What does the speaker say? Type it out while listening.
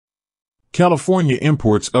California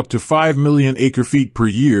imports up to 5 million acre-feet per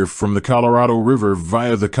year from the Colorado River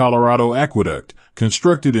via the Colorado Aqueduct,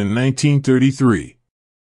 constructed in 1933.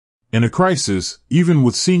 In a crisis, even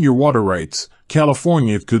with senior water rights,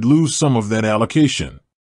 California could lose some of that allocation.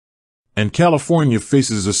 And California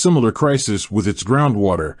faces a similar crisis with its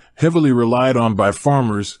groundwater, heavily relied on by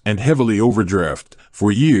farmers and heavily overdrafted.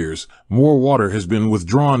 For years, more water has been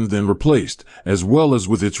withdrawn than replaced, as well as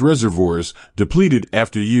with its reservoirs, depleted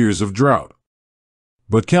after years of drought.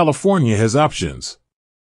 But California has options.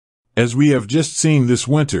 As we have just seen this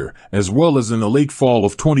winter, as well as in the late fall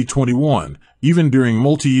of 2021, even during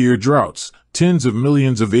multi-year droughts, tens of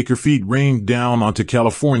millions of acre-feet rained down onto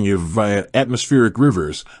California via atmospheric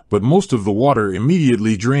rivers, but most of the water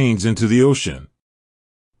immediately drains into the ocean.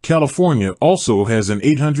 California also has an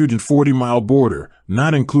 840-mile border,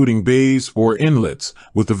 not including bays or inlets,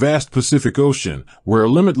 with the vast Pacific Ocean, where a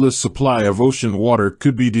limitless supply of ocean water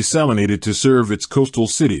could be desalinated to serve its coastal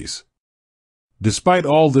cities. Despite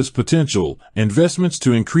all this potential, investments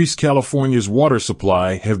to increase California's water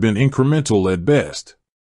supply have been incremental at best.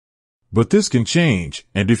 But this can change,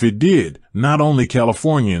 and if it did, not only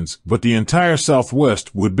Californians, but the entire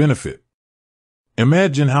Southwest would benefit.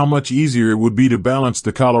 Imagine how much easier it would be to balance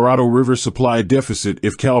the Colorado River supply deficit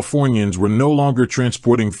if Californians were no longer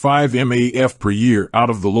transporting 5 MAF per year out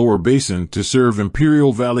of the lower basin to serve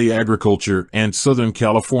Imperial Valley agriculture and Southern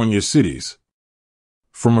California cities.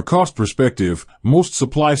 From a cost perspective, most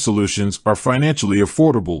supply solutions are financially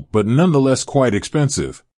affordable but nonetheless quite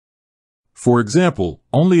expensive. For example,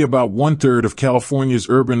 only about 1/3 of California's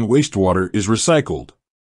urban wastewater is recycled.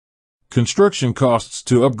 Construction costs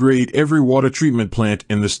to upgrade every water treatment plant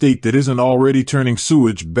in the state that isn't already turning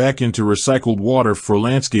sewage back into recycled water for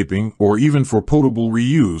landscaping or even for potable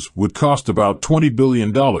reuse would cost about $20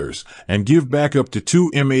 billion and give back up to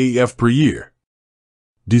 2 MAF per year.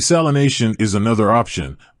 Desalination is another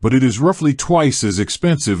option, but it is roughly twice as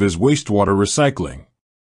expensive as wastewater recycling.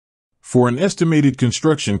 For an estimated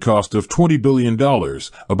construction cost of $20 billion,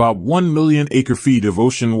 about 1 million acre-feet of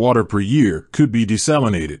ocean water per year could be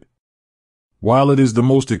desalinated. While it is the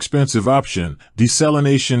most expensive option,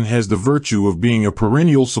 desalination has the virtue of being a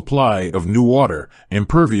perennial supply of new water,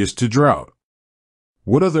 impervious to drought.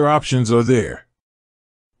 What other options are there?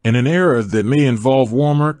 In an era that may involve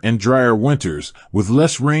warmer and drier winters, with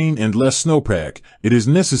less rain and less snowpack, it is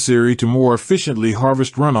necessary to more efficiently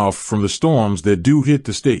harvest runoff from the storms that do hit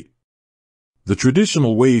the state. The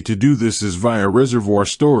traditional way to do this is via reservoir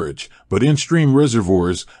storage, but in-stream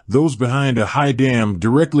reservoirs, those behind a high dam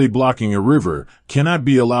directly blocking a river, cannot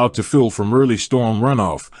be allowed to fill from early storm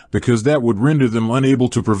runoff, because that would render them unable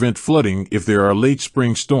to prevent flooding if there are late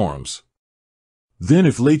spring storms. Then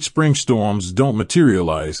if late spring storms don't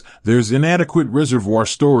materialize, there's inadequate reservoir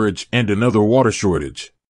storage and another water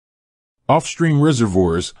shortage. Off-stream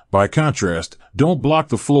reservoirs, by contrast, don't block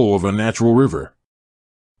the flow of a natural river.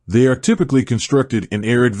 They are typically constructed in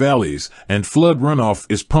arid valleys, and flood runoff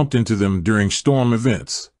is pumped into them during storm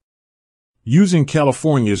events. Using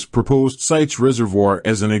California's proposed Sites Reservoir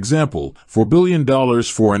as an example, for $1 billion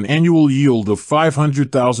for an annual yield of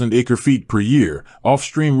 500,000 acre-feet per year,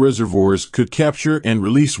 off-stream reservoirs could capture and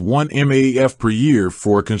release 1 MAF per year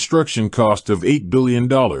for a construction cost of $8 billion.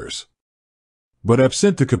 But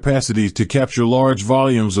absent the capacity to capture large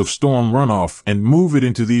volumes of storm runoff and move it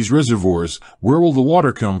into these reservoirs, where will the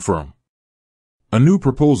water come from? A new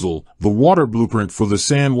proposal, the Water Blueprint for the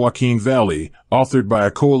San Joaquin Valley, authored by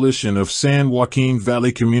a coalition of San Joaquin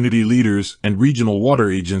Valley community leaders and regional water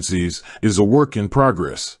agencies, is a work in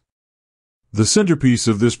progress. The centerpiece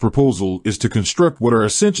of this proposal is to construct what are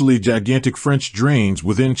essentially gigantic French drains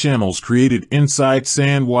within channels created inside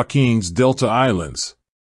San Joaquin's Delta Islands.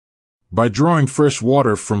 By drawing fresh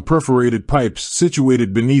water from perforated pipes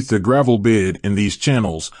situated beneath a gravel bed in these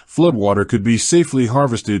channels, floodwater could be safely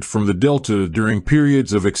harvested from the delta during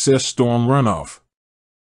periods of excess storm runoff.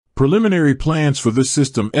 Preliminary plans for this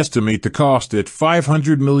system estimate the cost at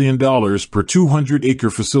 $500 million per 200-acre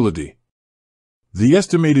facility. The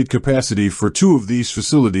estimated capacity for 2 of these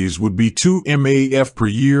facilities would be 2 MAF per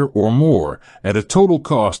year or more, at a total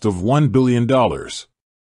cost of $1 billion.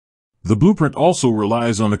 The blueprint also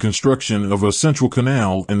relies on the construction of a central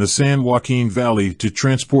canal in the San Joaquin Valley to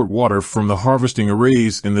transport water from the harvesting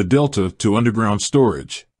arrays in the delta to underground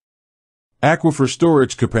storage. Aquifer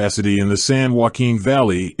storage capacity in the San Joaquin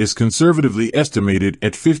Valley is conservatively estimated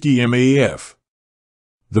at 50 MAF.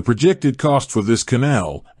 The projected cost for this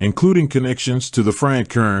canal, including connections to the Frank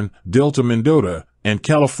Kern, Delta Mendota, and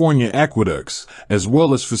California aqueducts, as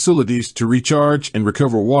well as facilities to recharge and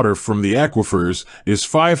recover water from the aquifers, is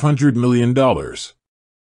 $500 million.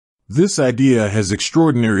 This idea has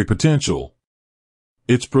extraordinary potential.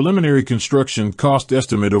 Its preliminary construction cost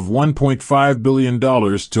estimate of $1.5 billion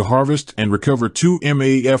to harvest and recover 2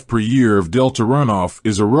 MAF per year of delta runoff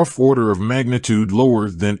is a rough order of magnitude lower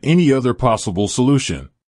than any other possible solution.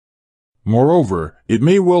 Moreover, it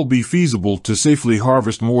may well be feasible to safely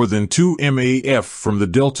harvest more than 2 MAF from the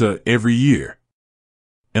delta every year.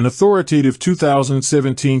 An authoritative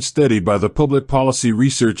 2017 study by the Public Policy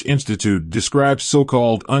Research Institute describes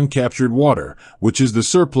so-called uncaptured water, which is the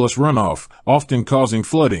surplus runoff, often causing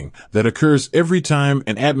flooding, that occurs every time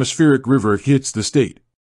an atmospheric river hits the state.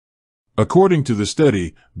 According to the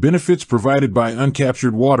study, benefits provided by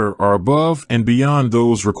uncaptured water are above and beyond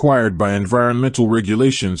those required by environmental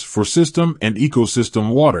regulations for system and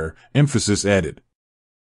ecosystem water, emphasis added.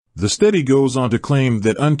 The study goes on to claim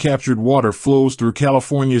that uncaptured water flows through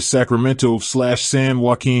California's Sacramento/San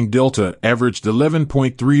Joaquin Delta averaged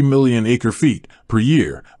 11.3 million acre-feet per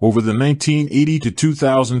year over the 1980 to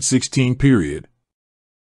 2016 period.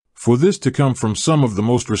 For this to come from some of the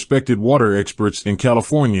most respected water experts in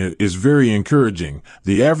California is very encouraging.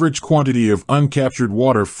 The average quantity of uncaptured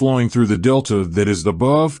water flowing through the delta that is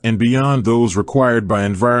above and beyond those required by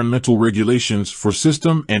environmental regulations for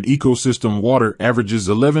system and ecosystem water averages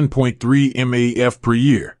 11.3 MAF per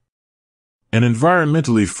year. An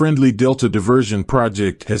environmentally friendly delta diversion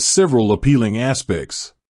project has several appealing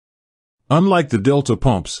aspects. Unlike the delta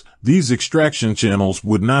pumps, these extraction channels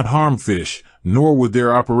would not harm fish, nor would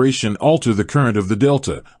their operation alter the current of the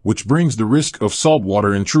delta, which brings the risk of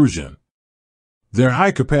saltwater intrusion. Their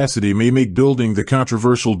high capacity may make building the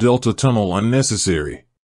controversial delta tunnel unnecessary.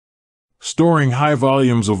 Storing high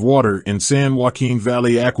volumes of water in San Joaquin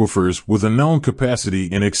Valley aquifers with a known capacity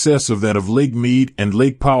in excess of that of Lake Mead and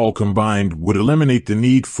Lake Powell combined would eliminate the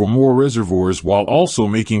need for more reservoirs while also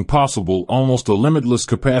making possible almost a limitless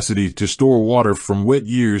capacity to store water from wet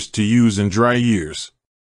years to use in dry years.